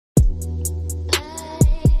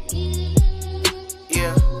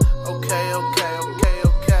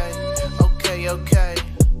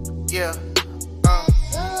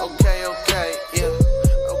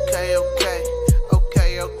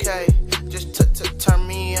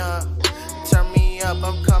up,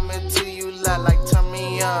 I'm coming to you loud like turn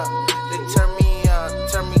me up. They turn me up,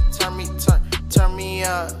 turn me up, turn me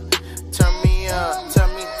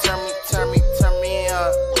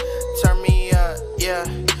up, turn me up, yeah.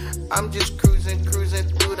 I'm just cruising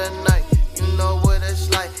through the night. You know what it's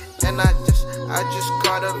like, and I just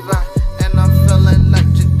caught a vibe, and I'm feeling like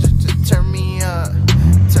just turn me up,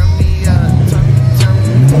 turn me up, turn me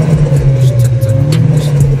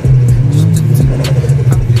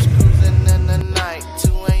I'm just cruising in the night, 2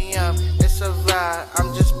 a.m. It's a vibe.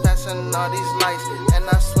 I'm just passing all these lights, and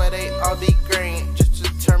I swear they all be green. Just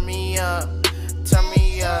to turn me up, turn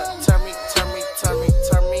me up, turn me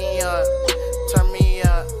up. Turn me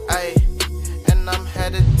up, ayy, and I'm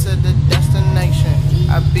headed to the destination.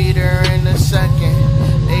 I be there in a second.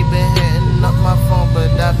 They been hitting up my phone,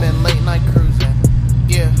 but I've been late night cruising.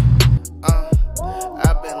 Yeah,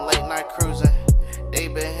 I've been late night cruising. They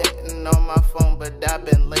been hitting on my phone, but I've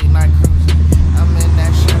been late night cruising. I'm in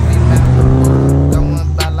that Chevy Malibu,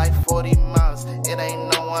 going by like 40 miles. It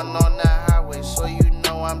ain't no one on the highway, so you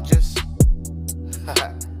know I'm just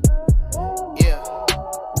yeah.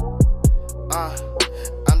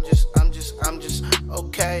 I'm just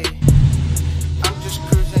okay. I'm just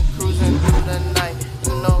cruising through the night.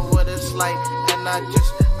 You know what it's like, and I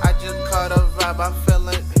just caught a vibe. I feel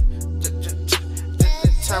it.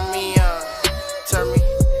 Turn me up, turn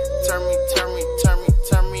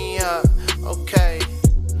me up. Okay.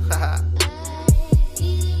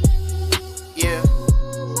 Yeah.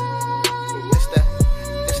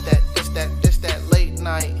 It's that late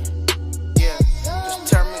night. Yeah. Just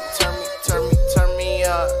turn me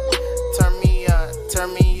up. Turn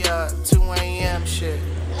me up, 2 a.m. shit,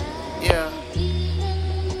 yeah.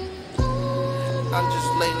 I'm just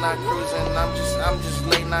late night cruising, I'm just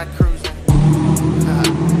late night cruising.